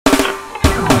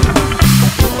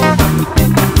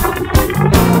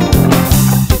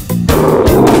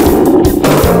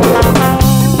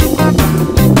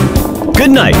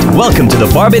Welcome to the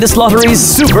Barbados Lottery's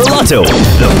Super Lotto,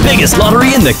 the biggest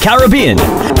lottery in the Caribbean.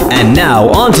 And now,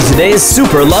 on to today's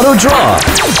Super Lotto draw.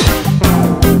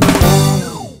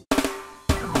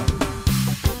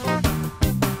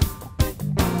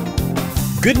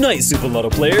 Good night, Super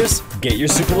Lotto players. Get your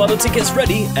Super Lotto tickets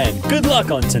ready and good luck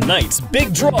on tonight's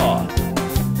big draw.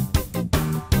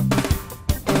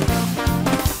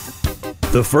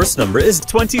 The first number is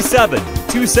 27.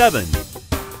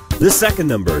 The second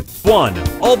number,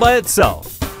 1, all by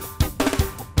itself.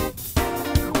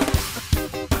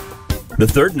 The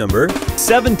third number,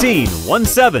 17.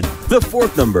 The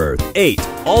fourth number, 8,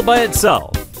 all by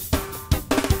itself.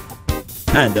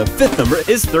 And the fifth number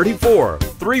is 34.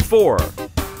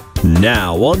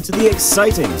 Now on to the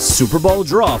exciting Super Bowl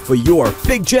draw for your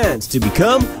big chance to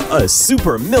become a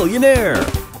super millionaire.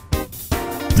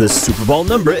 The Super Bowl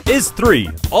number is 3,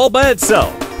 all by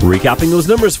itself. Recapping those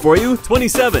numbers for you,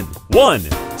 27, 1,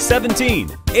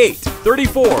 17, 8,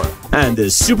 34. And the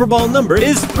Super Bowl number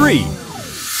is 3.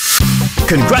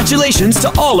 Congratulations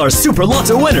to all our Super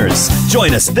Lotto winners.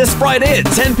 Join us this Friday at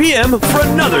 10 p.m. for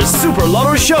another Super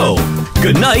Lotto show.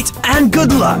 Good night and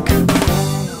good luck.